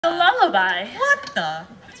A lullaby. What the?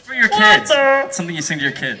 It's for your kids. It's something you sing to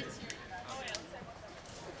your kids.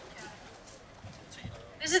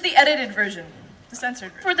 This is the edited version. The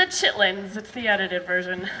censored version. For the chitlins, it's the edited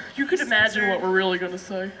version. You could imagine what we're really gonna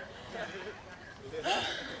say.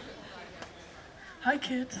 Hi,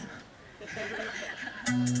 kids.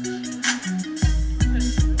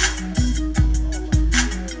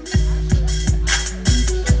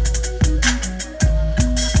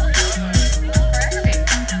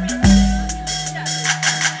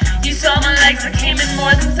 You saw my legs, I came in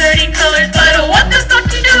more than 30 colors, but what the fuck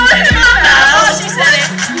you doing in my mouth? Oh, she said it.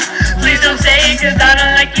 Please don't say it, cause I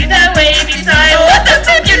don't like you that way. Besides, what the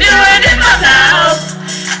fuck you doing in my mouth?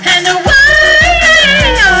 And why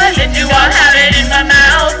do I have it in my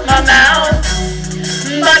mouth, my mouth?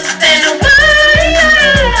 But then why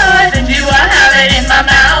do I have it in my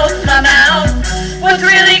mouth, my mouth? What's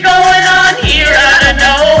really going on here? I don't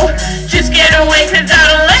know. Just get away, cause I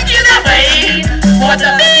don't like you that way. What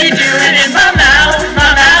the fuck you doing in my mouth,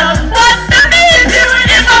 my mouth? What the fuck you doing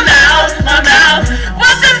in my mouth, my mouth?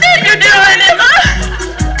 What the fuck you doing in my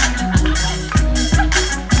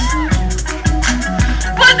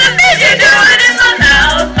What the fuck you doing in my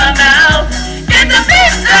mouth, my mouth? Get the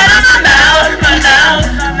fish out of my mouth, my mouth,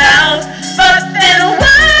 my mouth. But then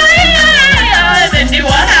why do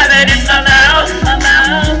I have it in my mouth, my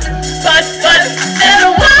mouth? But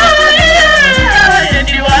then why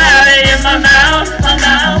do I have it in my mouth, my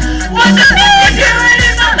mouth? What the fuck you doing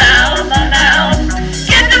in my mouth, my mouth?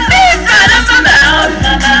 Get the fish out of my mouth,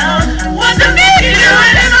 my mouth. What the fuck you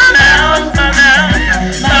doing in my mouth, my mouth?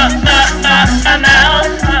 My mouth, my mouth,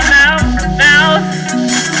 mouth.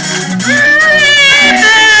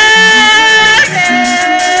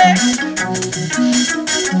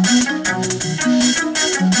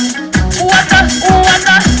 What the?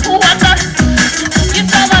 You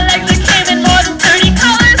saw my legs, they came in more than 30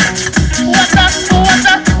 colors.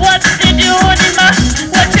 What you doing in my,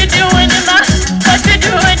 what you doing in my, what you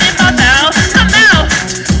doing in my mouth, my mouth?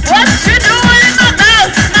 What you doing in my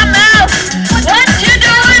mouth, my mouth? What you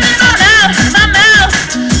doing in my mouth, my mouth?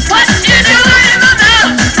 What you doing in my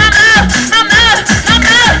mouth, my mouth, my mouth, my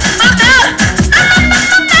mouth, my mouth,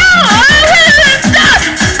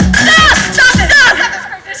 Stop!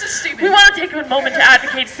 This is stupid. We want to take a moment to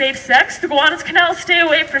advocate safe sex. The Gowanus Canal, stay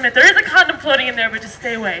away from it. There is a condom floating in there, but just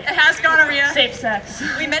stay away. It has gonorrhea. Safe sex.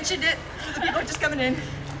 We mentioned it to the people just coming in.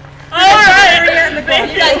 Alright!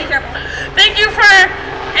 Thank you. Be careful. Thank you for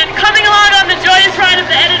coming along on the joyous ride of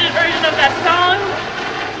the edited version of that song.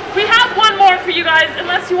 We have one more for you guys,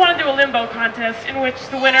 unless you want to do a limbo contest in which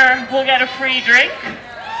the winner will get a free drink.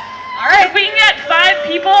 Alright, if we can get 5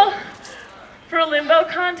 people for a limbo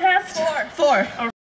contest. 4.